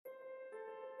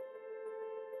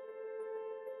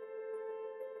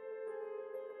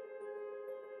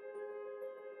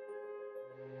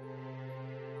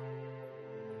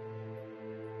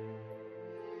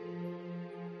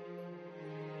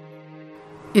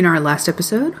In our last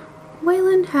episode,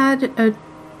 Waylon had a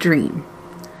dream.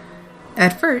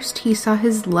 At first, he saw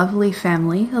his lovely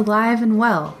family alive and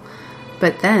well,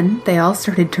 but then they all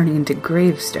started turning into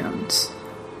gravestones.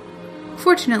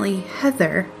 Fortunately,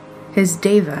 Heather, his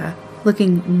Deva,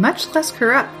 looking much less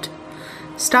corrupt,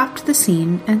 stopped the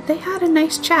scene and they had a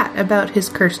nice chat about his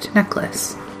cursed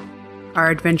necklace. Our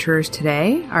adventurers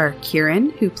today are Kieran,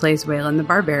 who plays Waylon the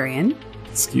Barbarian.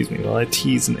 Excuse me while I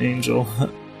tease an angel.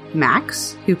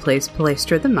 Max, who plays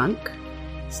Palestra the Monk.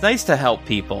 It's nice to help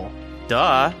people.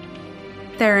 Duh.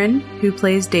 Theron, who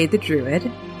plays Day the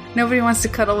Druid. Nobody wants to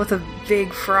cuddle with a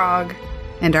big frog.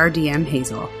 And our DM,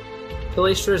 Hazel.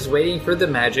 Palestra's waiting for the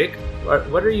magic.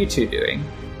 What are you two doing?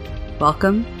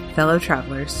 Welcome, fellow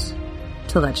travelers,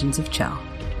 to Legends of Chell.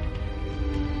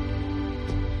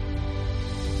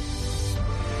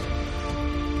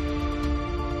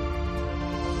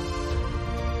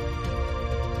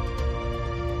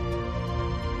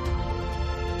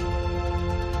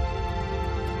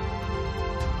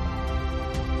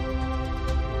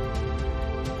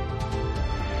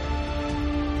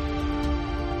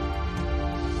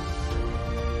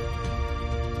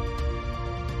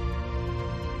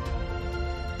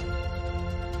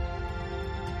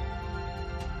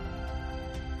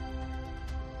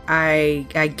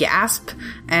 I gasp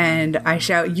and I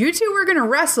shout, "You two were gonna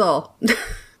wrestle!"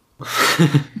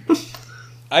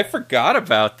 I forgot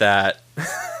about that.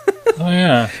 Oh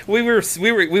yeah. We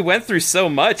went through so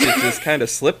much, it just kind of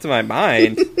slipped my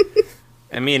mind.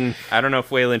 I mean, I don't know if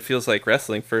Waylon feels like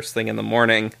wrestling first thing in the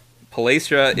morning.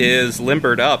 Palestra is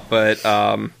limbered up, but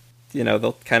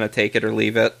they'll kind of take it or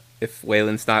leave it if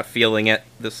Waylon's not feeling it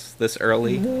this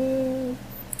early.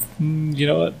 You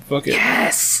know what? Fuck it.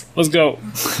 Yes! Let's go.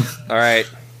 All right.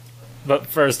 But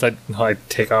first, I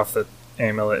take off the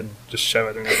amulet and just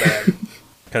shove it in the bag.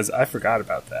 Because I forgot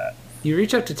about that. You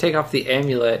reach up to take off the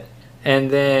amulet, and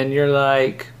then you're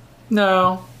like,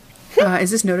 no.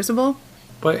 Is this noticeable?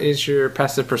 What is your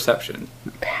passive perception?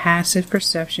 Passive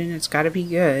perception, it's gotta be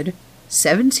good.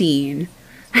 17.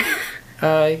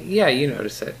 Yeah, you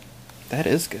notice it. That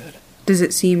is good. Does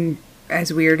it seem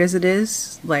as weird as it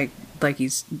is? Like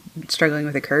he's struggling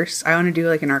with a curse? I want to do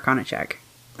like an Arcana check.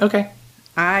 Okay.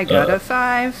 I got a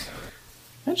 5.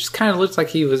 That just kind of looks like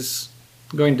he was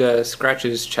going to scratch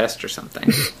his chest or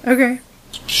something. Okay.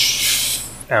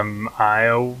 Am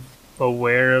I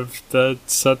aware of the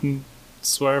sudden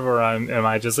swerve, or am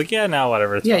I just like, yeah, now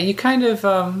whatever? Yeah, you kind of,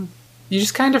 you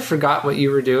just kind of forgot what you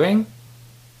were doing.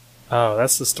 Oh,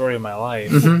 that's the story of my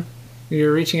life. Mm-hmm.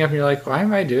 You're reaching up and you're like, why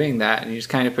am I doing that? And you just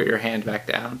kind of put your hand back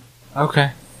down.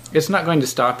 Okay. It's not going to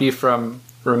stop you from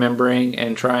remembering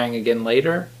and trying again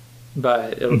later,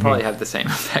 but it'll probably have the same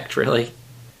effect, really.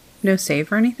 No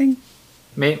save or anything?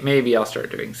 Maybe I'll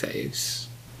start doing saves.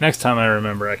 Next time I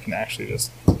remember, I can actually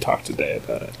just talk to Day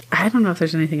about it. I don't know if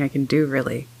there's anything I can do,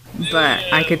 really. But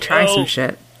I could try some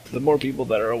shit. The more people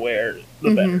that are aware,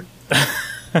 the better.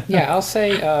 Yeah, I'll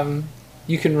say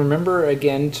you can remember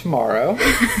again tomorrow.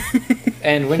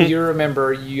 And when you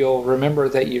remember, you'll remember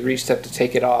that you reached up to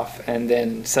take it off and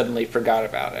then suddenly forgot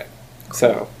about it. Cool.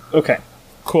 So. Okay.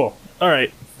 Cool. All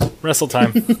right. Wrestle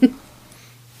time.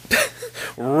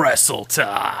 Wrestle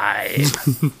time.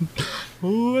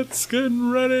 Let's get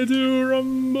ready to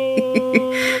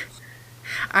rumble.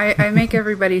 I make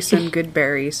everybody some good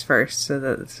berries first so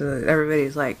that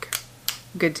everybody's like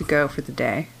good to go for the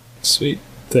day. Sweet.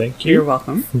 Thank you. You're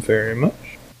welcome. Very much.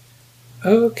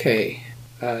 Okay.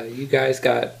 You guys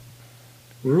got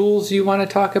rules you want to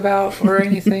talk about or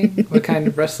anything? What kind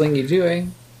of wrestling you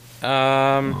doing? Oh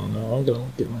no, I'm gonna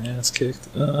get my ass kicked.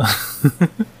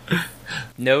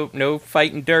 No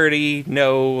fighting dirty,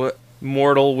 no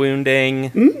mortal wounding.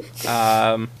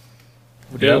 Do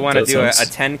we want to do a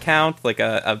 10 count, like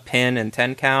a pin and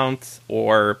 10 count,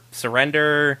 or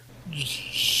surrender?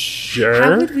 Sure.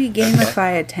 How would we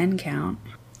gamify a 10 count?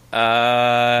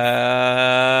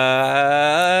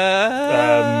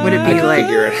 Would it be like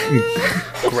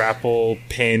grapple,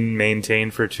 pin,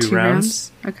 maintain for two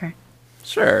rounds? Okay.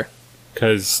 Sure.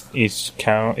 Because each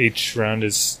round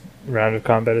of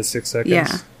combat is 6 seconds.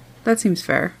 Yeah, that seems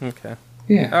fair. Okay.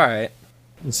 Yeah. All right.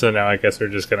 So now I guess we're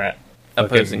just gonna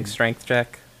opposing strength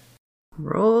check.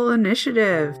 Roll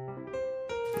initiative.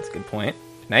 That's a good point.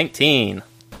 19.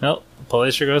 Well,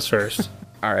 Palestra goes first.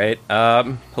 All right.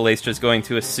 Palestra's going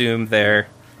to assume their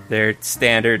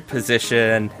standard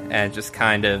position and just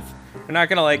kind of. They're not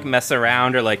gonna like mess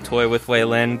around or like toy with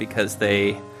Waylon because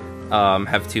they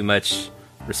have too much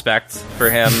respect for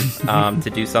him to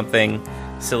do something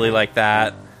silly like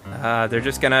that. They're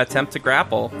just gonna attempt to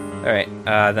grapple. All right.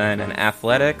 Then an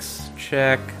athletics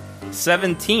check.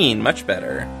 17, much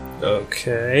better.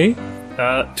 Okay.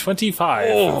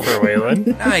 25 for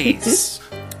Waylon. Nice.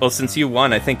 Well, since you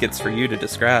won, I think it's for you to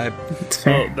describe.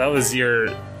 Well, that was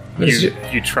you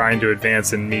trying to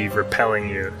advance and me repelling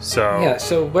you. So Yeah,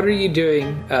 so what are you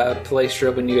doing,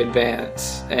 Palestra, when you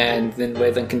advance? And then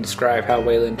Waylon can describe how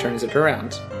Waylon turns it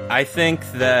around. I think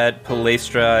that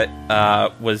Palestra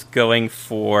was going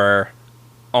for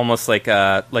almost like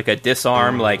a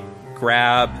disarm, like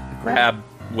grab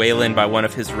Waylon by one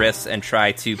of his wrists and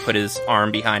try to put his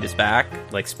arm behind his back,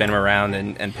 like spin him around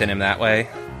and pin him that way.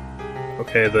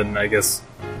 okay, then I guess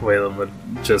Waylon would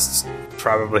just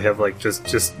probably have like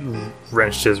just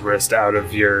wrenched his wrist out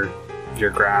of your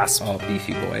grasp. Oh,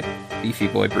 beefy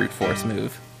boy brute force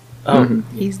move. Oh,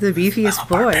 He's the beefiest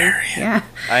boy. Yeah.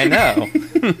 I know.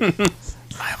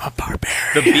 I'm a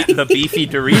barbarian. The beefy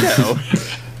Dorito.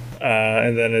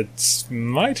 And then it's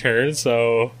my turn,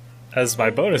 so as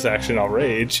my bonus action, I'll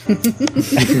rage.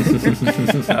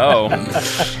 Oh.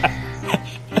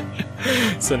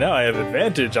 So now I have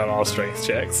advantage on all strength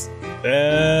checks.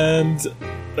 And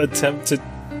attempt to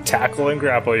tackle and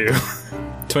grapple you.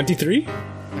 23?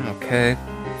 Okay.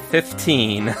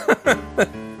 15.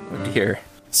 Oh dear.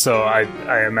 So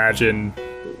I imagine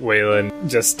Waylon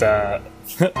just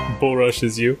bull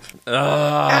rushes you.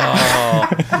 Oh.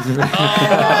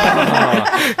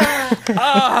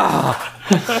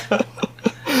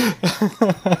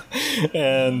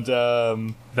 And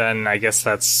then I guess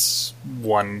that's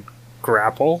one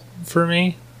grapple for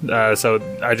me. So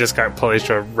I just got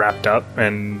Palestra wrapped up,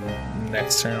 and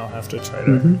next turn I'll have to try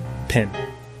to pin.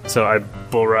 So I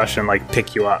bull rush and like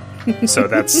pick you up. So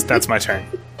that's my turn.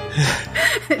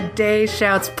 Day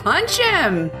shouts, "Punch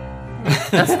him!"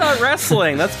 That's not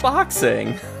wrestling, that's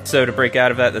boxing. So to break out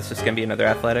of that, that's just going to be another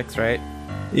athletics, right?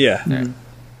 Yeah.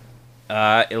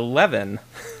 11.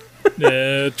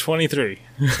 23.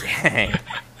 Dang.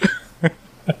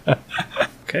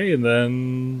 Okay, and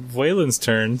then Waylon's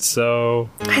turn. So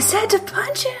I said to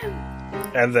punch him.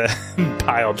 and then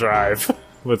pile drive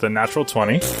with a natural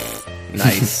 20.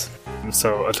 Nice.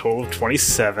 So a total of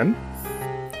 27.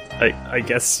 I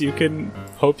guess you can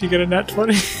hope you get a nat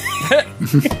 20.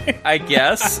 I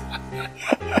guess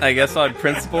on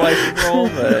principle I should roll,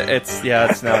 but it's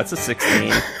a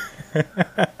 16.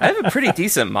 I have a pretty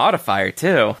decent modifier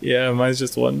too. Yeah, mine's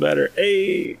just one better.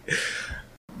 Hey.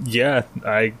 Yeah,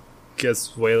 I guess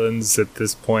Waylon's at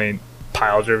this point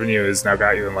pile driven you has now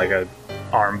got you in like a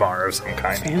arm bar of some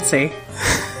kind. Fancy.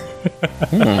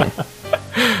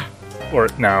 Or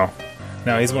no,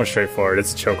 he's more straightforward.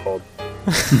 It's a chokehold.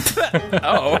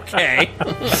 Oh, okay.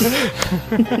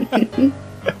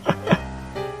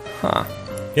 Huh.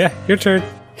 Yeah, your turn.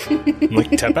 Like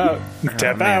tap out,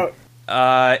 tap out.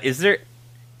 Is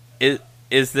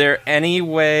there any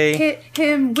way Hit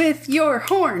him with your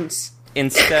horns.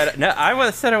 instead? No,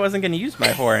 said I wasn't going to use my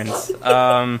horns.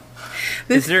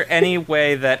 Is there any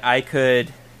way that I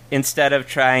could, instead of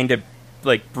trying to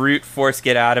like brute force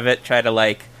get out of it, try to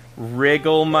like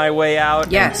wriggle my way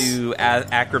out Yes. and do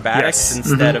acrobatics Yes.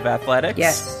 instead of athletics?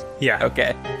 Yes. Yeah.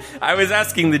 Okay. I was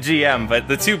asking the GM, but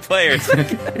the two players.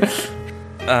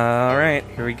 Alright,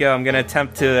 here we go. I'm going to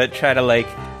attempt to try to, like,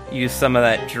 use some of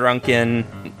that drunken,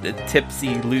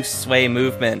 tipsy, loose sway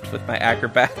movement with my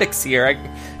acrobatics here.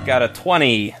 I got a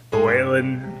 20.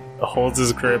 Waylon holds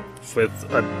his grip with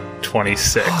a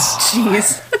 26.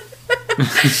 Jeez.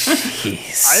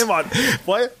 Jeez. I am on.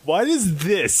 Why is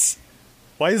this?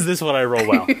 Why is this what I roll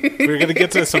well? We're gonna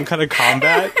get to some kind of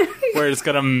combat where it's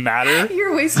gonna matter.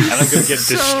 You're wasting I'm gonna get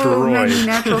so destroyed. many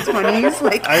natural 20s.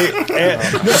 Like,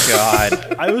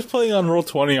 God. I was playing on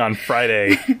Roll20 on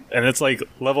Friday, and it's like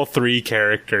level 3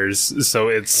 characters, so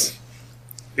it's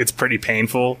pretty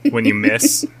painful when you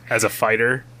miss as a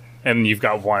fighter, and you've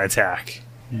got one attack.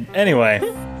 Anyway,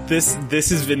 this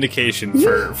is vindication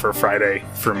for Friday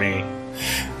for me.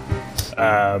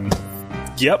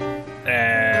 Yep,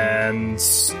 and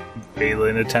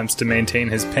Waylon attempts to maintain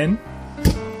his pin.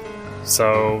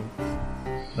 So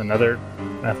another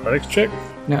athletics check.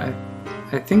 No,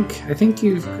 I think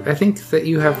that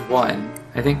you have won.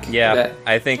 I think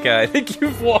I think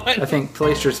you've won. I think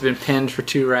Palestra's been pinned for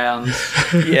 2 rounds.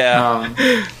 Yeah.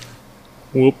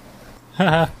 Whoop.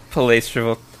 Palestra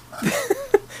will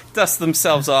dust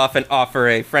themselves off and offer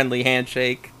a friendly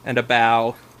handshake and a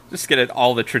bow. Just get at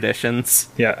all the traditions.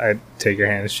 Yeah, I take your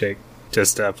hand and shake.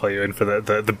 Just play you in for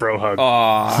the bro hug.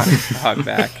 Aw, hug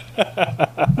back.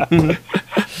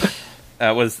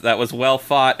 That was well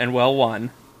fought and well won.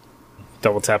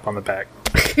 Double tap on the back.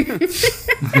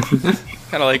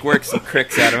 Kind of like work some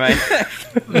cricks out of my neck.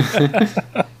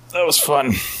 That was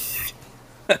fun.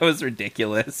 That was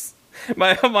ridiculous.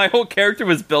 My whole character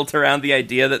was built around the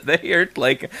idea that they are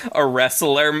like a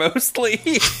wrestler mostly.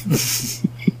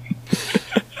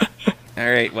 All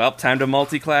right, well, time to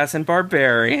multi-class and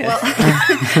barbarian.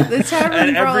 The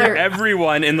tavern brawler.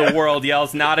 Everyone in the world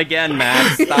yells, "Not again,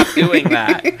 Max! Stop doing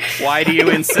that! Why do you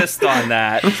insist on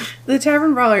that?" The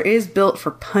tavern brawler is built for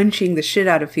punching the shit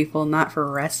out of people, not for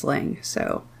wrestling.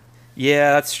 So,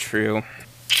 Yeah, that's true.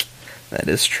 That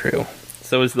is true.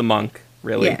 So is the monk,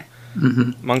 really. yeah,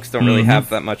 Monks don't really have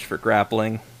that much for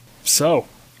grappling. So,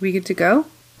 we get to go.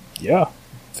 yeah.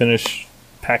 Finish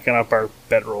packing up our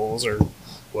bedrolls or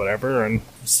whatever, and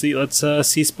let's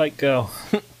see Spike go.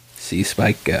 See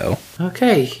Spike go.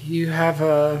 Okay, you have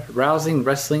a rousing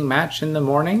wrestling match in the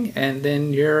morning, and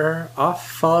then you're off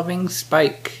following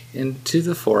Spike into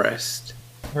the forest.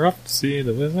 We're off to see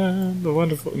the wizard, the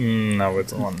wonderful... no,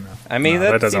 it's on now. I mean,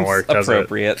 No, that doesn't seems work, does it?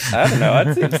 appropriate. I don't know.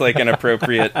 That seems like an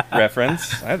appropriate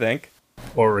reference, I think.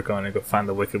 Or we're going to go find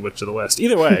the Wicked Witch of the West.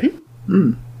 Either way.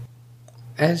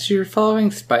 As you're following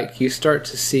Spike, you start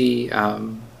to see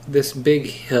this big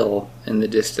hill in the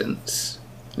distance,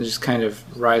 just kind of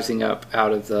rising up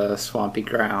out of the swampy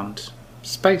ground.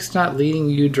 Spike's not leading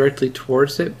you directly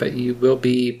towards it, but you will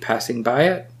be passing by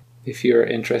it if you're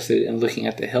interested in looking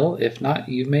at the hill. If not,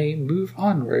 you may move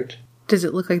onward. Does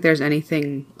it look like there's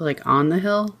anything like on the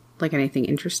hill? Like anything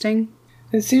interesting?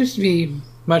 It seems to be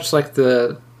much like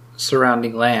the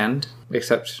surrounding land,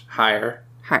 except higher.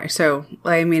 Higher. So,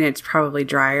 I mean, it's probably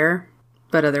drier,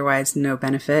 but otherwise no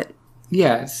benefit.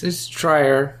 Yeah, it's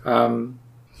drier,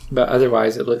 but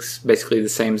otherwise it looks basically the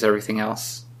same as everything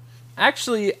else.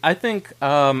 Actually, I think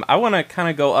I want to kind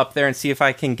of go up there and see if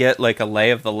I can get like a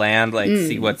lay of the land, like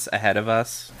see what's ahead of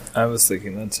us. I was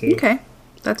thinking that too. Okay,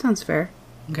 that sounds fair.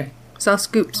 Okay. So I'll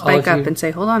scoop Spike of you- up and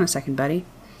say, hold on a second, buddy.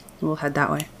 We'll head that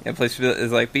way. Yeah, place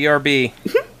is like BRB,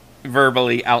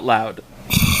 verbally out loud.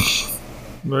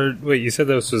 Wait, you said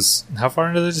this was... How far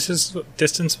into the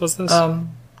distance was this?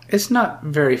 It's not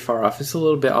very far off. It's a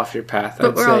little bit off your path. But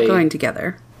I'd we're all say. going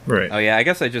together. Right. Oh yeah, I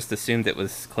guess I just assumed it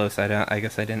was close. I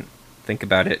guess I didn't think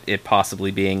about it possibly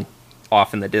being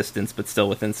off in the distance, but still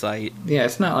within sight. Yeah,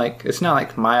 it's not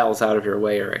like miles out of your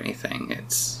way or anything.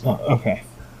 It's Oh, okay.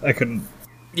 I couldn't...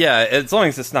 Yeah, as long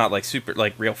as it's not like super,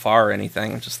 like real far or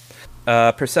anything. Just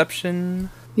perception.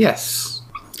 yes.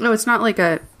 Oh, it's not like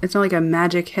a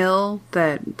magic hill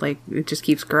that like it just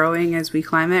keeps growing as we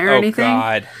climb it or Oh anything.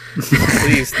 God,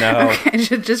 please no.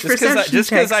 just perception Just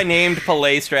because checks. I named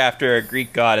Palestra after a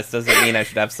Greek goddess doesn't mean I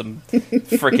should have some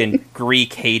freaking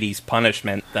Greek Hades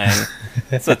punishment thing.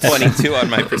 It's a 22 on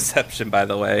my perception, by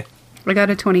the way. I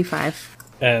got a 25.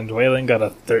 And Waylon got a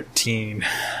 13.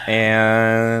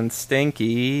 And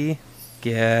Stinky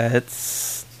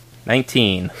gets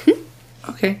 19.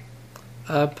 Okay.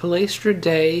 Palestra,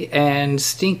 Day, and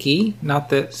Stinky. Not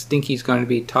that Stinky's going to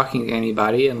be talking to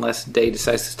anybody unless Day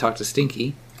decides to talk to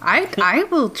Stinky. I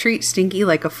will treat Stinky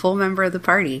like a full member of the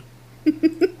party.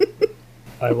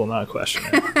 I will not question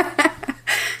it.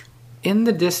 In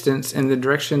the distance, in the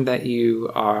direction that you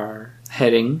are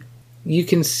heading, you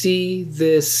can see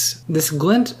this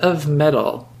glint of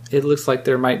metal. It looks like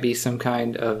there might be some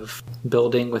kind of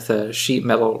building with a sheet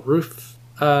metal roof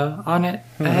on it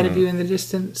ahead of you in the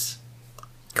distance.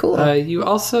 Cool. You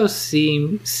also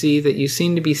see that you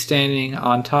seem to be standing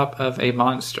on top of a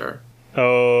monster.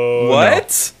 Oh,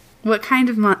 What? What kind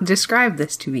of describe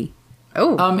this to me?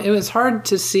 Oh, It was hard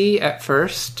to see at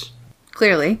first.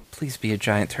 clearly. Please be a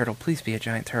giant turtle. Please be a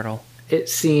giant turtle. It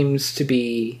seems to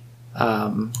be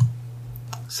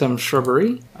some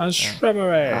shrubbery no. A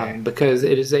shrubbery. because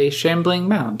it is a shambling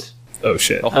mound. Oh,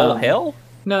 shit. The whole hill?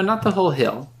 No, not the whole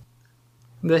hill.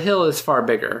 The hill is far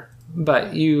bigger,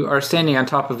 but you are standing on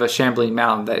top of a shambling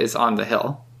mound that is on the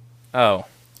hill. Oh,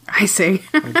 I see.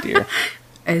 oh dear.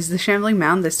 Is the shambling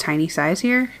mound this tiny size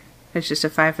here? It's just a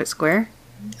 5-foot square?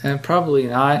 Probably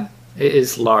not. It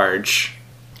is large.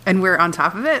 And we're on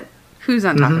top of it? Who's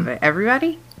on top of it?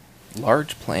 Everybody?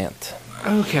 Large plant.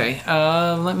 Okay,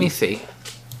 let me see.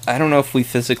 I don't know if we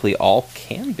physically all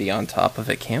can be on top of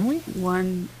it, can we?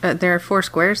 There are 4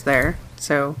 squares there,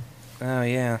 so Oh,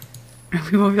 yeah.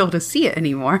 we won't be able to see it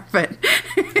anymore, but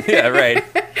Yeah, right.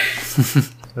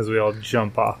 As we all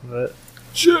jump off of it.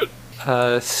 Shit.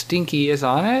 Stinky is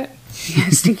on it.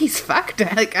 Stinky's fucked.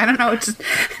 Like, I don't know what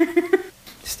to...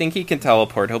 Stinky can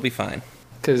teleport. He'll be fine.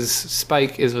 Because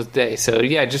Spike is with Day, so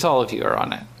yeah, just all of you are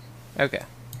on it. Okay.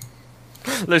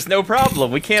 There's no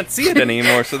problem. We can't see it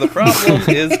anymore, so the problem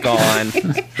is gone.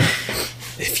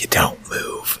 If you don't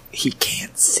move, he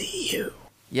can't see you.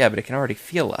 Yeah, but it can already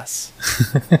feel us.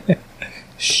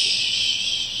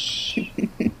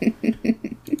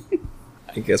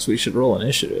 I guess we should roll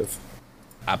initiative.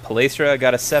 Palestra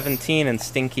got a 17 and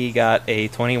Stinky got a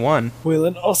 21.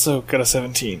 Waylon also got a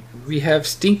 17. We have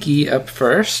Stinky up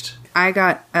first. I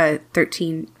got a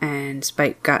 13 and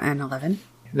Spike got an 11.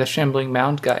 The Shambling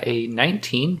Mound got a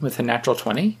 19 with a natural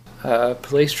 20.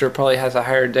 Palestra probably has a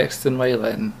higher dex than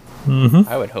Waylon.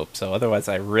 I would hope so. Otherwise,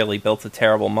 I really built a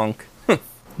terrible monk.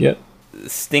 Yep.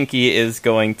 Stinky is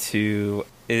going to...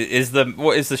 has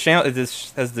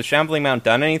the Shambling Mound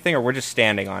done anything, or we're just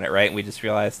standing on it, right? We just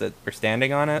realized that we're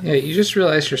standing on it? Yeah, you just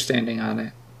realized you're standing on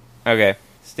it. Okay.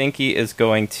 Stinky is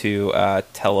going to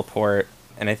teleport,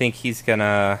 and I think he's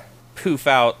gonna poof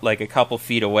out like a couple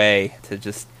feet away to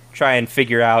just try and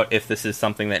figure out if this is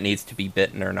something that needs to be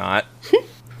bitten or not.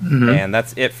 And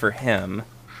that's it for him.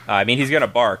 I mean, he's gonna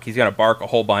bark. He's gonna bark a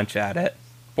whole bunch at it.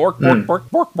 Bork, bork,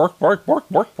 bork, bork, bork, bork, bork,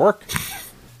 bork, bork.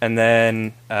 And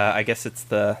then I guess it's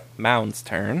the mound's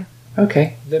turn.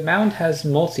 Okay, the mound has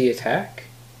multi-attack.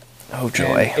 Oh, And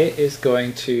joy. it is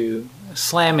going to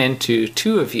slam into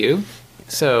two of you.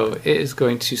 So it is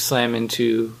going to slam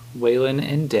into Waylon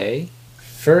and Day.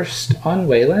 First on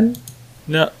Waylon.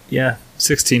 No, yeah.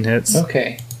 16 hits.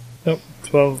 Okay. Nope.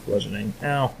 12 bludgeoning.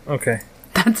 Ow. Okay.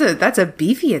 That's a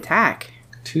beefy attack.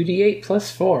 2d8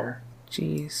 plus 4.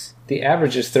 Jeez. The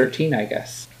average is 13, I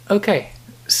guess. Okay,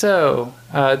 so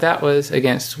that was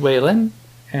against Waylon.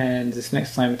 And this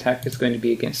next slam attack is going to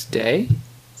be against Day.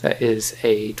 That is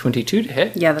a 22 to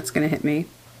hit. Yeah, that's gonna hit me.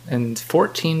 And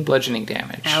 14 bludgeoning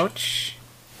damage. Ouch.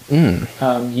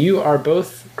 You are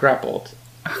both grappled.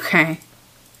 Okay.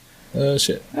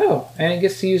 Shit. Oh, and it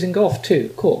gets to use Engulf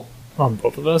too. Cool. On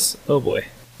both of us? Oh boy.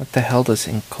 What the hell does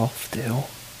Engulf do?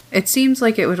 It seems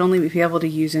like it would only be able to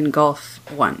use engulf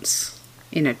once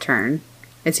in a turn.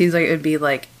 It seems like it would be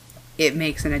like it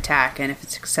makes an attack, and if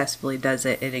it successfully does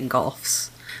it, it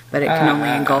engulfs. But it can only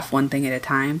engulf one thing at a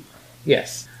time.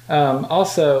 Yes.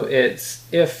 Also, it's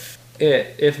if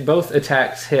both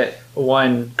attacks hit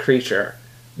one creature,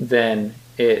 then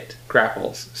it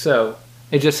grapples. So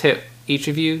it just hit each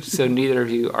of you, so neither of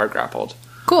you are grappled.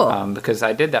 Cool. Because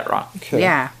I did that wrong.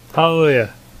 Yeah.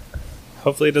 Hallelujah.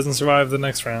 Hopefully it doesn't survive the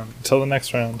next round. Until the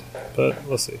next round. But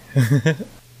we'll see.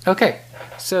 Okay,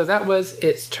 so that was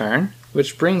its turn,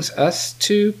 which brings us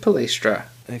to Palestra.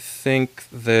 I think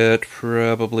that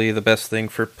probably the best thing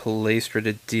for Palestra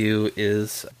to do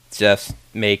is just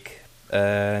make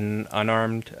an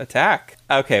unarmed attack.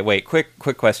 Okay, wait, quick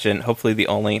question. Hopefully the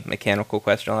only mechanical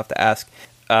question I'll have to ask.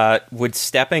 Would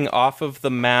stepping off of the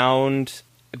mound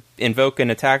invoke an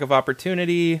attack of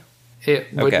opportunity?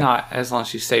 It would Okay. not, as long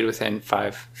as you stayed within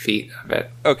 5 feet of it.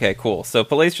 Okay, cool. So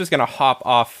Palestra's going to hop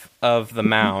off of the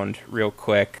mound real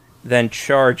quick, then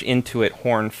charge into it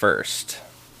horn first.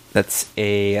 That's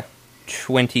a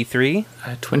 23.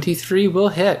 23 will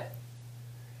hit.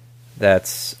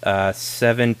 That's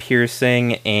 7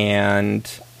 piercing, and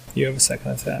You have a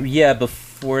second attack. yeah,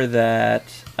 before that,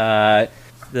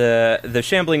 the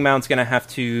Shambling Mound's going to have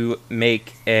to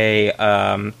make a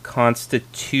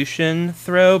Constitution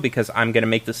throw because I'm going to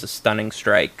make this a stunning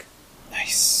strike.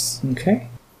 Nice. Okay.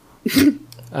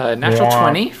 Natural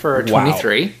 20 for a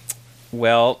 23.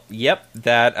 Well, yep,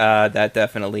 that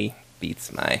definitely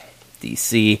beats my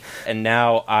DC. And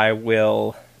now I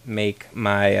will make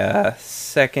my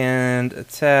second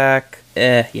attack.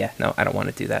 Yeah, no, I don't want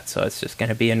to do that, so it's just going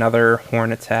to be another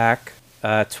horn attack.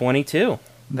 22.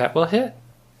 That will hit.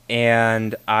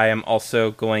 And I am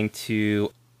also going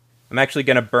to... I'm actually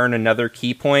going to burn another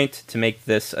key point to make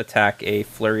this attack a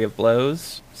flurry of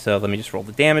blows. So let me just roll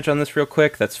the damage on this real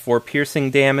quick. That's 4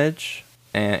 piercing damage.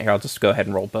 And here, I'll just go ahead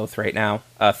and roll both right now.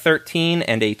 13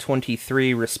 and a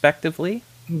 23 respectively.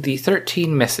 The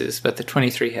 13 misses, but the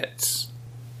 23 hits.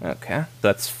 Okay.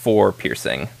 That's 4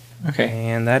 piercing. Okay.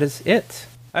 And that is it.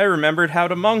 I remembered how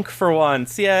to monk for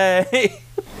once. Yay!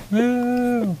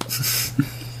 Woo!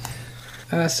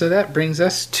 So that brings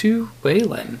us to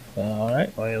Waylon.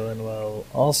 Alright, Waylon will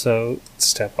also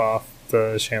step off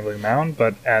the Shambling Mound,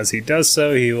 but as he does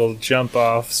so, he will jump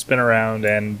off, spin around,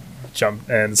 and jump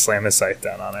and slam his scythe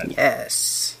down on it.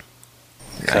 Yes.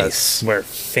 Nice. We're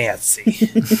fancy.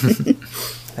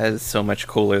 That is so much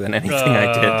cooler than anything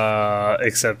I did.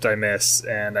 Except I miss,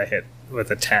 and I hit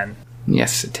with a 10,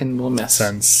 Yes, a 10 will miss.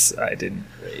 since I didn't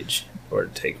rage or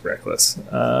take reckless.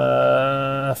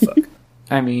 Fuck.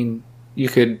 I mean, you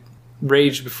could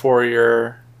rage before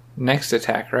your next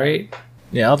attack, right?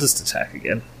 Yeah, I'll just attack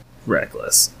again.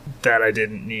 Reckless. That I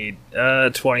didn't need.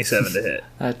 27 to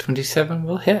hit. 27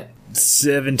 will hit.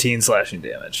 17 slashing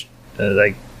damage.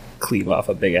 Like, cleave off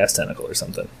a big ass tentacle or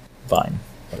something. Fine.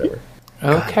 Whatever.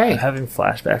 Okay. I'm having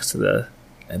flashbacks to the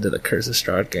end of the Curse of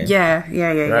Strahd game. Yeah.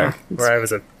 Where I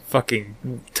was a fucking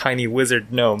tiny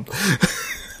wizard gnome.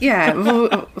 Yeah,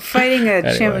 well, fighting a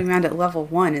Anyway. shambling mound at level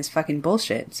 1 is fucking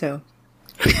bullshit, so...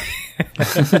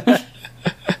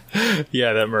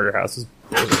 Yeah, that murder house is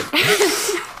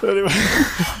anyway.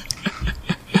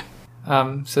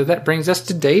 So that brings us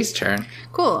to Day's turn.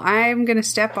 Cool, I'm gonna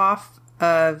step off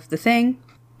of the thing,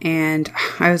 and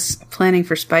I was planning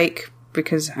for Spike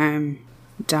because I'm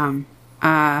dumb.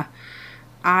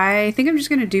 I think I'm just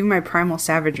gonna do my primal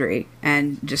savagery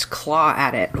and just claw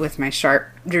at it with my sharp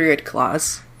druid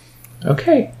claws.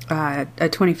 Okay. A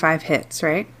 25 hits,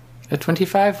 right? A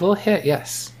 25 will hit,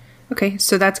 yes. Okay,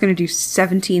 so that's gonna do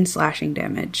 17 slashing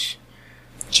damage.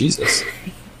 Jesus.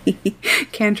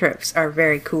 Cantrips are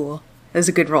very cool. That was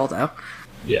a good roll, though.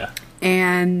 Yeah.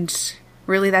 And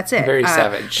really, that's it. Very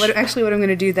savage. What I'm going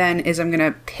to do then is I'm going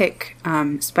to pick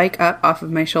Spike up off of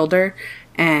my shoulder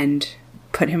and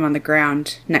put him on the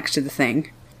ground next to the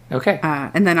thing. Okay.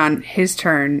 And then on his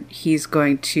turn, he's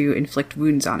going to inflict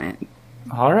wounds on it.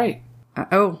 All right.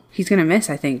 He's going to miss,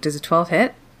 I think. Does a 12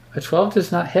 hit? A 12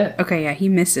 does not hit. Okay, yeah, he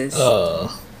misses.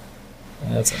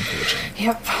 That's unfortunate.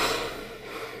 Yep.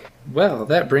 Well,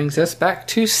 that brings us back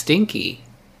to Stinky.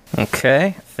 Okay,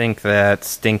 I think that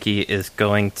Stinky is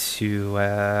going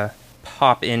to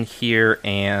pop in here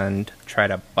and try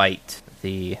to bite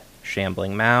the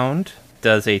shambling mound.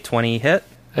 Does a 20 hit?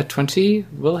 A 20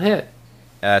 will hit.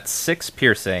 That's 6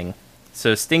 piercing.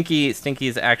 So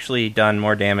Stinky's actually done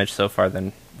more damage so far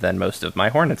than most of my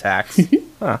horn attacks.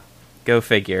 Huh. Go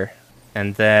figure.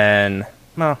 And then,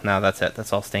 well, no, that's it.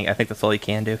 That's all Stinky. I think that's all he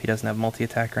can do. He doesn't have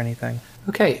multi-attack or anything.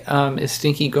 Okay, is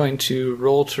Stinky going to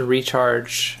roll to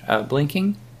recharge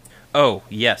Blinking? Oh,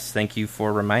 yes. Thank you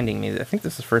for reminding me. I think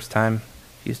this is the first time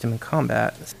I've used him in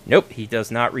combat. Nope, he does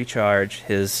not recharge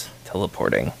his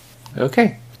teleporting.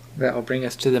 Okay, that will bring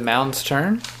us to the mound's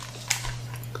turn.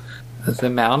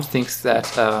 The mound thinks that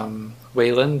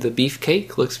Waylon, the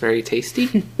beefcake, looks very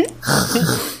tasty.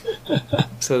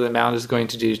 So the mound is going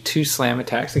to do 2 slam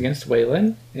attacks against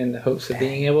Waylon in the hopes of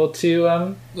being able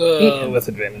to eat him. With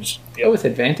advantage. Yep. Oh, with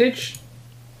advantage?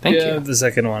 Thank you. The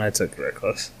second one I took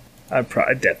reckless. I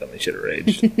definitely should have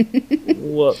raged.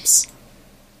 Whoops.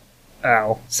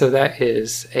 Ow. So that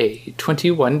is a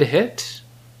 21 to hit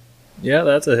Yeah,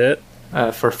 that's a hit.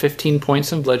 for 15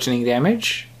 points of bludgeoning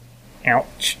damage.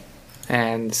 Ouch.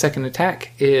 And the second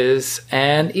attack is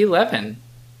an 11.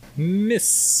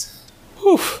 Miss.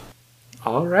 Oof.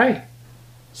 All right.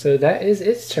 So that is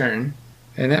its turn.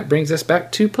 And that brings us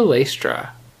back to Palestra.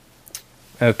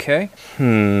 Okay.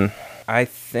 I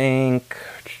think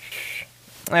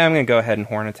I'm going to go ahead and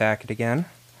horn attack it again.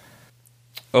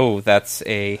 Oh, that's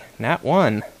a nat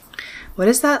 1. What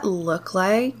does that look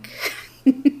like?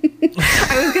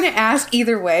 I was going to ask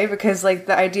either way because, like,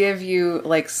 the idea of you,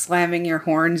 like, slamming your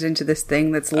horns into this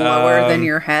thing that's lower than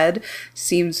your head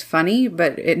seems funny,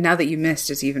 but now that you missed,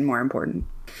 it's even more important.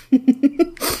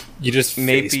 You just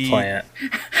Maybe- face plant.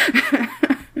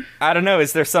 I don't know.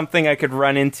 Is there something I could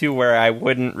run into where I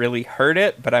wouldn't really hurt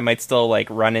it, but I might still, like,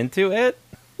 run into it?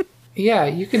 Yeah,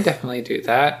 you can definitely do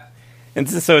that. And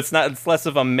so it's less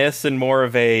of a miss and more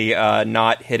of a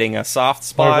not hitting a soft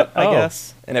spot, I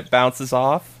guess. And it bounces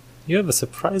off. You have a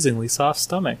surprisingly soft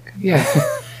stomach. Yeah.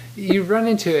 You run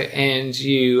into it and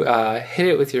you hit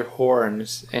it with your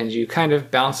horns and you kind of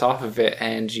bounce off of it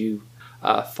and you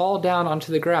fall down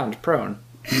onto the ground prone.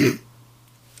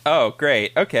 Oh,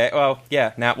 great. Okay, well,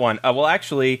 yeah, nat 1. Well,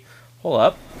 actually, hold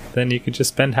up. Then you could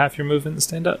just spend half your movement and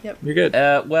stand up. Yep. You're good.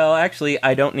 Well, actually,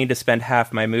 I don't need to spend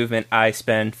half my movement. I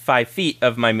spend 5 feet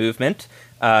of my movement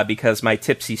because my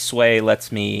tipsy sway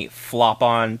lets me flop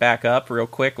on back up real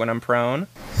quick when I'm prone.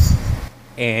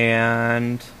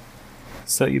 And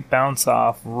So you bounce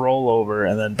off, roll over,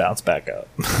 and then bounce back up.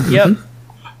 yep.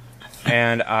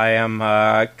 And I am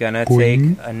gonna take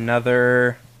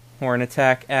another horn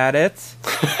attack at it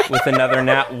with another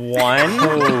nat 1.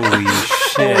 Holy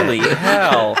shit. Holy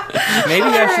hell. Maybe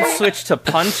I should switch to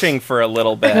punching for a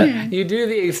little bit. You do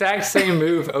the exact same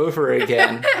move over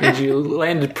again and you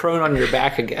landed prone on your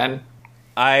back again.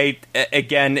 I,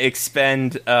 again,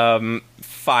 expend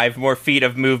 5 more feet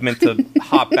of movement to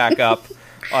hop back up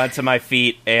onto my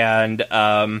feet and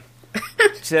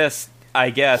just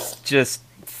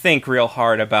think real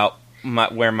hard about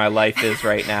where my life is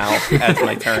right now as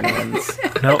my turn ends.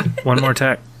 Nope. One more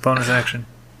attack. Bonus action.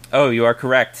 Oh, you are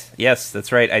correct. Yes,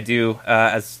 that's right. I do,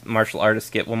 as martial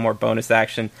artist, get one more bonus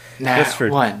action. Nat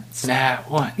 1. Nat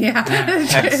 1. Yeah.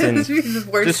 Excellent. This would be the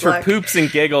worst Just for luck. poops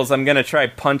and giggles, I'm going to try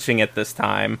punching it this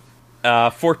time.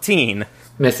 14.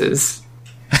 Misses.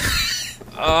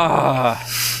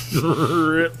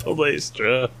 Rip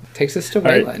Palestra. Takes us to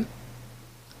right. Waylon.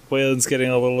 Waylon's getting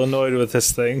a little annoyed with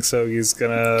this thing, so he's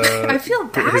gonna. I feel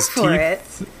bad his for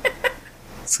teeth.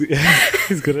 it.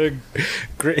 He's gonna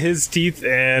grit his teeth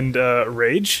and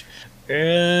rage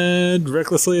and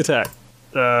recklessly attack.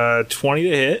 20 to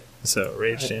hit, so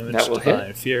rage damage. That will Divine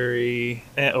hit. Fury.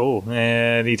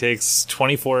 And he takes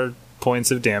 24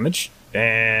 points of damage,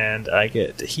 and I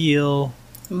get to heal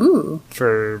Ooh.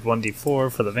 for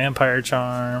 1d4 for the vampire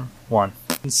charm. 1.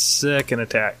 Second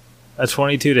attack. A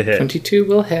 22 to hit. 22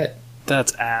 will hit.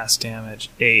 That's ass damage.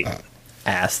 8.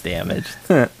 Ass damage.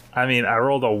 I mean, I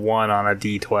rolled a 1 on a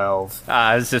d12.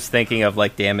 I was just thinking of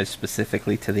like damage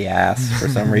specifically to the ass for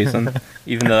some reason.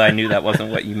 Even though I knew that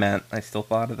wasn't what you meant, I still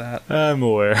thought of that. I'm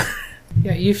aware.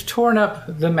 Yeah, you've torn up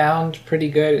the mound pretty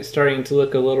good. It's starting to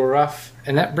look a little rough.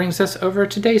 And that brings us over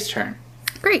to Day's turn.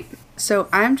 Great. So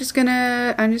I'm just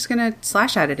gonna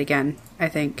slash at it again, I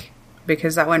think.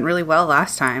 Because that went really well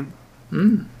last time.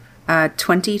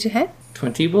 20 to hit.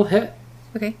 20 will hit.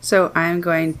 Okay, so I'm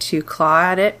going to claw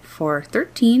at it for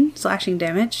 13 slashing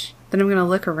damage. Then I'm going to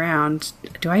look around.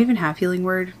 Do I even have healing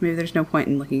word? Maybe there's no point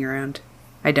in looking around.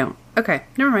 I don't. Okay,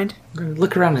 never mind. I'm going to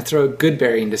look around and throw a good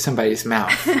berry into somebody's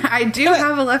mouth. I do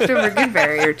have a leftover good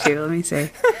berry or two, let me see.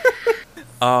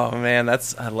 Oh man,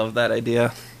 I love that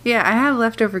idea. Yeah, I have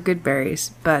leftover good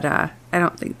berries, but I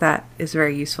don't think that is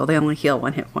very useful. They only heal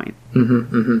 1 hit point.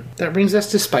 That brings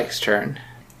us to Spike's turn.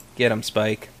 Get him,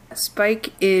 Spike.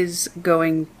 Spike is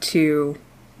going to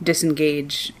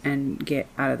disengage and get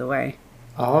out of the way.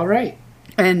 All right.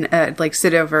 And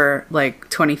sit over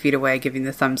 20 feet away, giving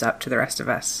the thumbs up to the rest of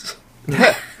us.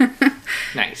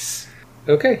 Nice.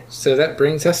 Okay, so that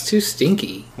brings us to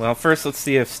Stinky. Well, first let's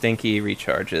see if Stinky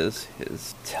recharges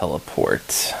his teleport.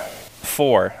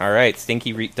 4. All right,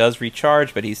 Stinky does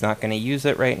recharge, but he's not going to use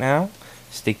it right now.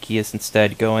 Stinky is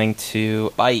instead going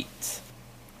to bite.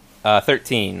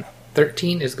 13.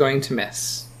 13 is going to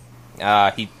miss.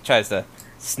 He tries to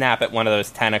snap at one of those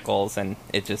tentacles, and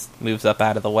it just moves up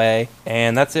out of the way.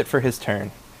 And that's it for his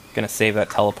turn. Gonna save that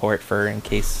teleport for in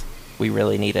case we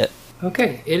really need it.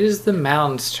 Okay, it is the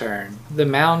mound's turn. The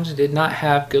mound did not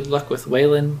have good luck with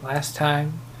Waylon last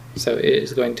time, so it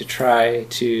is going to try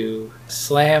to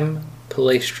slam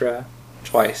Palestra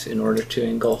twice in order to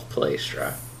engulf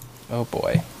Palestra. Oh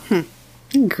boy.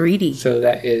 Greedy. So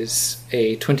that is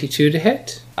a 22 to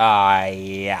hit.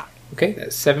 Yeah. Okay,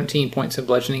 that's 17 points of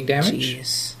bludgeoning damage.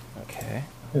 Jeez. Okay.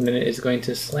 And then it is going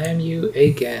to slam you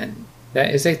again.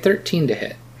 That is a 13 to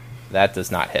hit. That does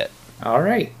not hit. All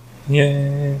right.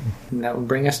 Yay. And that will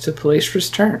bring us to Palestra's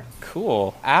turn.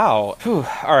 Cool. Ow. Whew.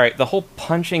 Alright, the whole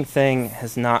punching thing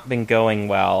has not been going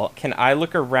well. Can I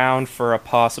look around for a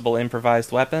possible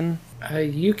improvised weapon?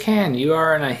 You can. You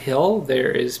are on a hill.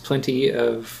 There is plenty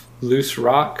of loose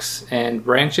rocks and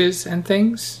branches and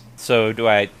things. So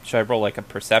should I roll like a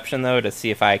perception though to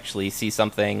see if I actually see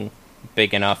something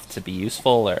big enough to be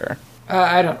useful, or?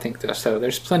 I don't think so.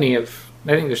 There's plenty of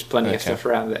Okay. stuff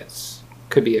around that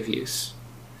could be of use.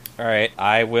 Alright,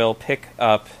 I will pick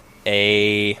up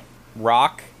a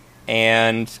rock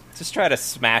and just try to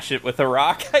smash it with a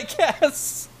rock, I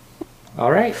guess.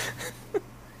 All right.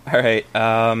 Alright,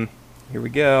 here we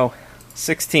go.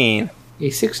 16. A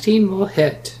 16 will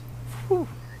hit.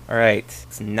 Alright,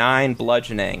 it's 9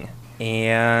 bludgeoning.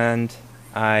 And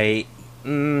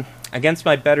against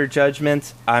my better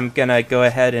judgment, I'm gonna go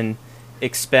ahead and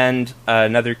expend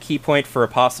another key point for a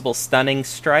possible stunning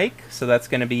strike. So that's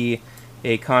gonna be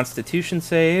a Constitution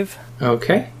save.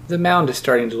 Okay. The mound is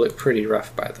starting to look pretty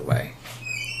rough, by the way.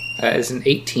 That is an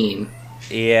 18.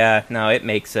 Yeah, no, it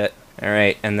makes it.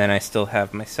 Alright, and then I still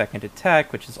have my second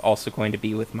attack, which is also going to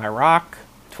be with my rock.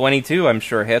 22, I'm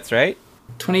sure hits, right?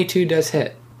 22 does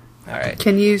hit. Alright.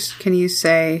 Can you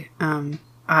say,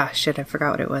 shit, I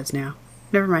forgot what it was now.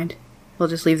 Never mind. We'll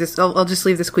just leave this, I'll just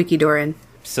leave the squeaky door in.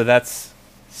 So that's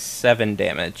 7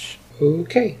 damage.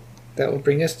 Okay. That will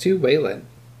bring us to Waylon.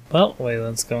 Well,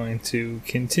 Waylon's going to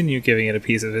continue giving it a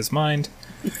piece of his mind.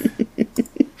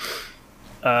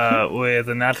 With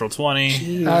a natural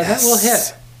 20. That will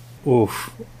hit.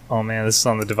 Oof. Oh man, this is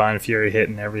on the Divine Fury hit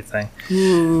and everything.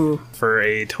 Ooh. For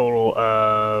a total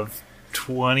of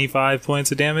 25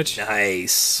 points of damage.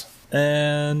 Nice.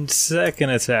 And second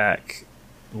attack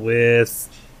with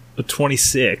a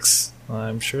 26.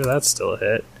 I'm sure that's still a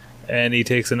hit. And he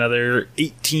takes another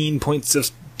 18 points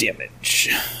of damage.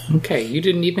 Okay, you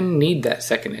didn't even need that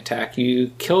second attack.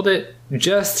 You killed it with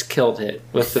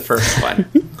the first one.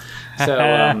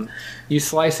 So you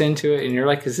slice into it and you're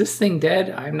like, is this thing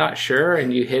dead? I'm not sure.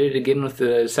 And you hit it again with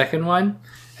the second one,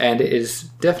 and it is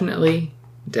definitely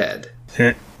dead.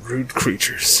 Rude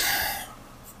creatures.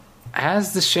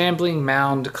 As the shambling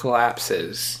mound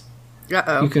collapses,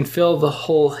 Uh-oh. you can feel the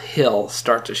whole hill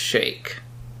start to shake.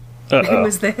 It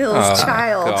was the hill's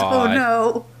child. God. Oh,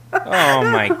 no. Oh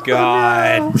my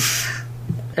god.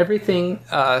 Everything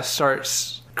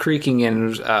starts creaking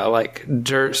and like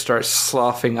dirt starts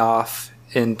sloughing off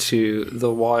into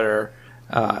the water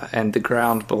and the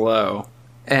ground below.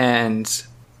 And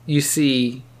you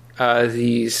see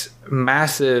these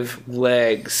massive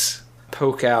legs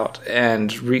poke out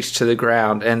and reach to the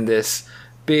ground, and this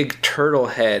big turtle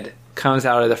head comes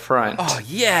out of the front. Oh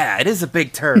yeah, it is a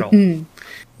big turtle.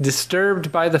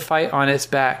 Disturbed by the fight on its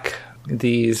back,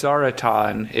 the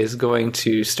Zaratan is going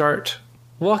to start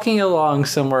walking along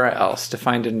somewhere else to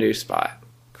find a new spot.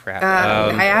 Crap.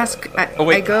 I ask.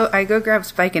 wait. I go grab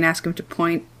Spike and ask him to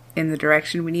point in the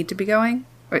direction we need to be going.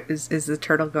 Or is the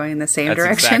turtle going in the same That's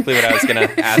direction? exactly what I was going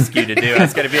to ask you to do. I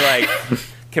was going to be like,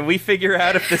 can we figure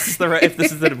out if this is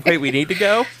the way we need to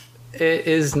go? It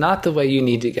is not the way you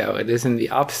need to go. It is in the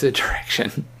opposite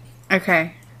direction.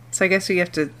 Okay, so I guess we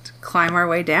have to climb our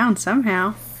way down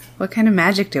somehow. What kind of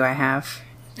magic do I have?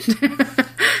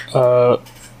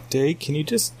 Day, can you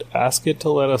just ask it to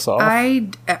let us off? I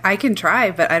can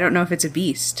try, but I don't know if it's a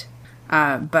beast.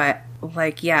 But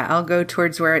like, yeah, I'll go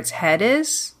towards where its head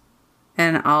is,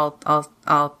 and I'll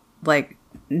like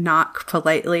knock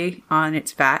politely on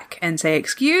its back and say,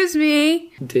 "Excuse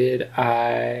me." Did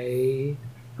I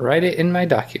write it in my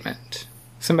document?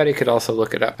 Somebody could also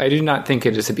look it up. I do not think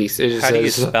it is a beast. It is How do you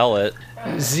spell it?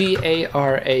 Zaratan.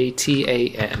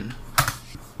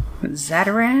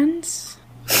 Zatarans?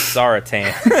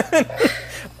 Zaratan.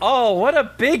 Oh, what a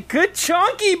big, good,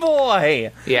 chunky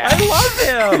boy! Yeah. I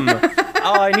love him!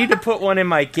 Oh, I need to put one in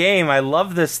my game. I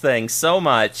love this thing so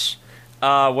much.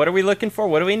 What are we looking for?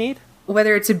 What do we need?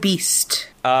 Whether it's a beast.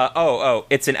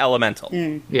 It's an elemental.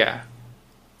 Yeah.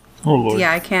 Oh, Lord.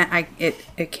 Yeah, I can't.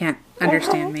 It can't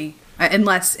understand me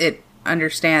unless it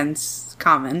understands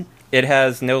common. It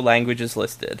has no languages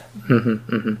listed.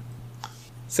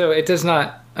 So it does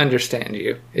not understand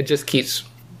you. It just keeps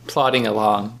plodding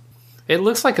along. It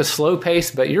looks like a slow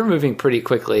pace, but you're moving pretty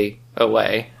quickly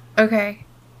away Okay.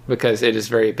 because it is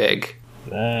very big.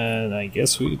 Then I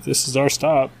guess this is our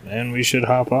stop, and we should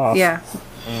hop off. Yeah.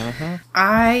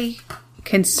 I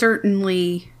can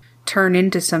certainly turn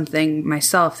into something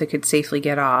myself that could safely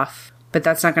get off, but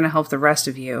that's not going to help the rest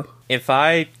of you. If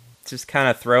I just kind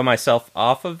of throw myself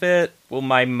off of it, will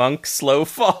my monk slow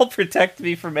fall protect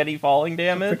me from any falling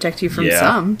damage? Protect you from Yeah.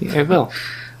 some. It will.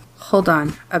 Hold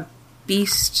on. A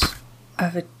beast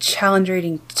of a challenge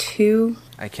rating 2?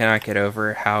 I cannot get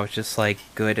over how just like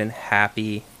good and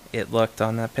happy it looked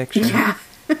on that picture. Yeah.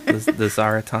 the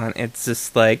Zaratan. It's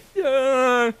just like,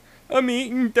 I'm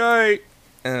eating dirt.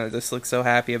 And I just look so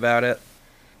happy about it.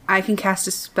 I can cast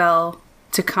a spell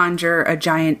to conjure a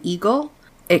giant eagle.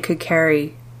 It could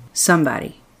carry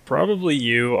somebody. Probably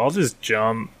you. I'll just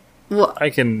jump. Well, I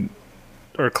can...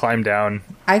 Or climb down.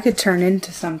 I could turn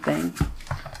into something.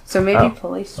 So maybe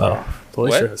police. Oh. Policia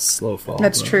What? has slow fall.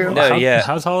 That's but- true. No, How, yeah.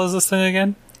 How tall is this thing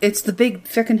again? It's the big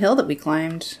frickin' hill that we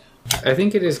climbed. I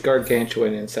think it is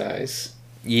gargantuan in size.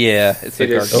 Yeah, it's a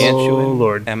It is- gargantuan. Oh,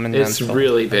 Lord. Eminental. It's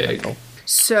really big.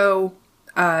 So,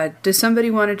 does somebody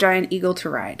want a giant eagle to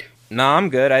ride? No, I'm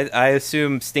good. I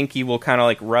assume Stinky will kind of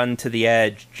like run to the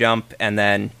edge, jump, and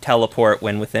then teleport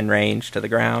when within range to the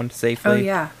ground safely. Oh,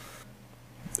 yeah.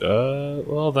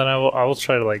 Well, then I will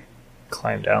try to, like,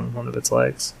 climb down one of its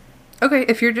legs. Okay,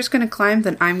 if you're just going to climb,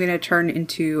 then I'm going to turn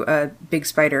into a big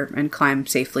spider and climb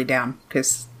safely down,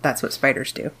 because that's what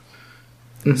spiders do.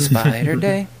 Spider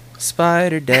day,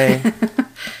 spider day,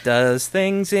 does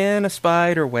things in a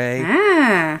spider way.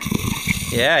 Ah!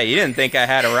 Yeah, you didn't think I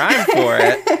had a rhyme for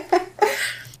it.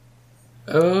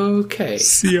 Okay.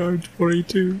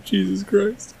 CR22, Jesus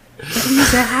Christ.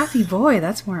 He's a happy boy,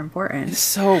 that's more important.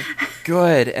 So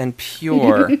good and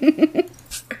pure. Do,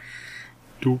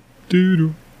 do,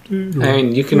 do, do, do. I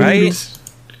mean, you can Right?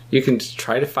 you can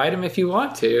try to fight him if you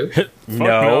want to.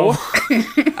 No.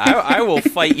 I will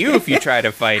fight you if you try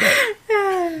to fight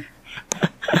it.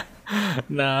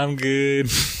 Nah, I'm good.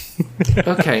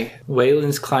 Okay,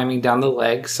 Waylon's climbing down the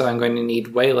leg, so I'm going to need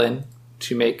Waylon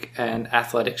to make an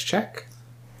athletics check.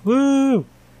 Woo!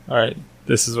 Alright,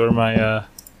 this is where my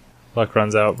luck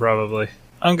runs out, probably.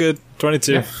 I'm good.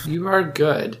 22. You are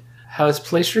good. How's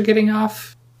Placer getting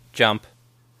off? Jump.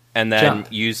 And then Jump.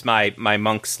 use my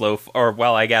monk slow...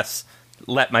 I guess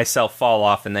let myself fall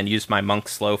off and then use my monk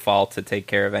slow fall to take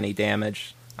care of any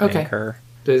damage I Okay. incur.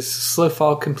 Does slow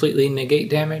fall completely negate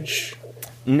damage?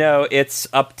 No, it's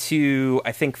up to,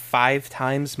 I think, 5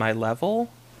 times my level.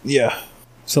 Yeah,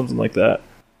 something like that.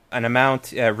 An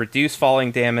amount, reduce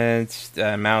falling damage,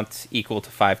 amount equal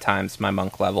to 5 times my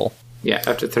monk level. Yeah,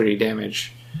 up to 30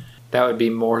 damage. That would be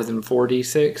more than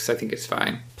 4d6. I think it's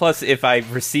fine. Plus, if I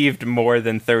received more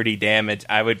than 30 damage,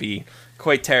 I would be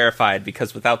quite terrified,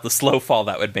 because without the slow fall,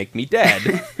 that would make me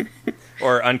dead.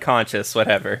 Or unconscious,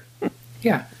 whatever.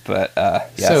 Yeah. But,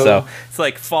 so it's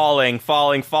like falling,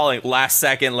 last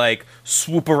second, like,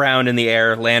 swoop around in the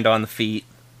air, land on the feet.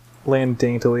 Land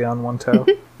daintily on one toe.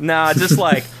 Nah, just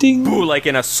like, Ding. boo, like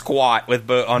in a squat with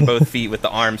on both feet with the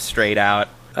arms straight out.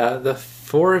 The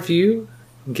four of you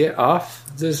get off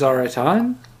the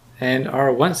Zaratan and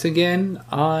are once again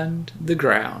on the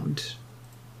ground.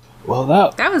 Well,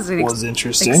 that was an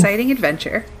interesting. exciting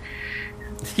adventure.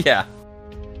 Yeah.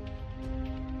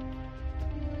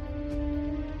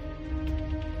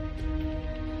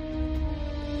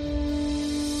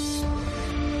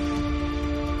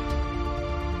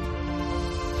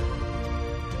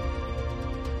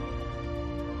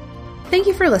 Thank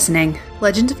you for listening.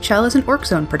 Legends of Chell is an Orc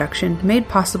Zone production made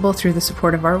possible through the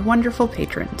support of our wonderful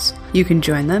patrons. You can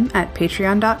join them at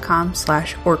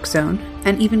patreon.com/orczone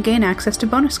and even gain access to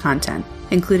bonus content,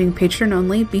 including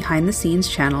patron-only behind-the-scenes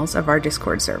channels of our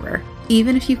Discord server.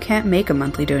 Even if you can't make a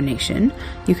monthly donation,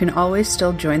 you can always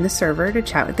still join the server to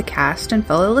chat with the cast and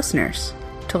fellow listeners.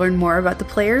 To learn more about the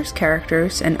players,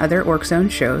 characters, and other Orc Zone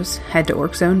shows, head to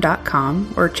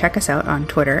orczone.com or check us out on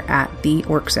Twitter at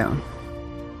 @TheOrcZone.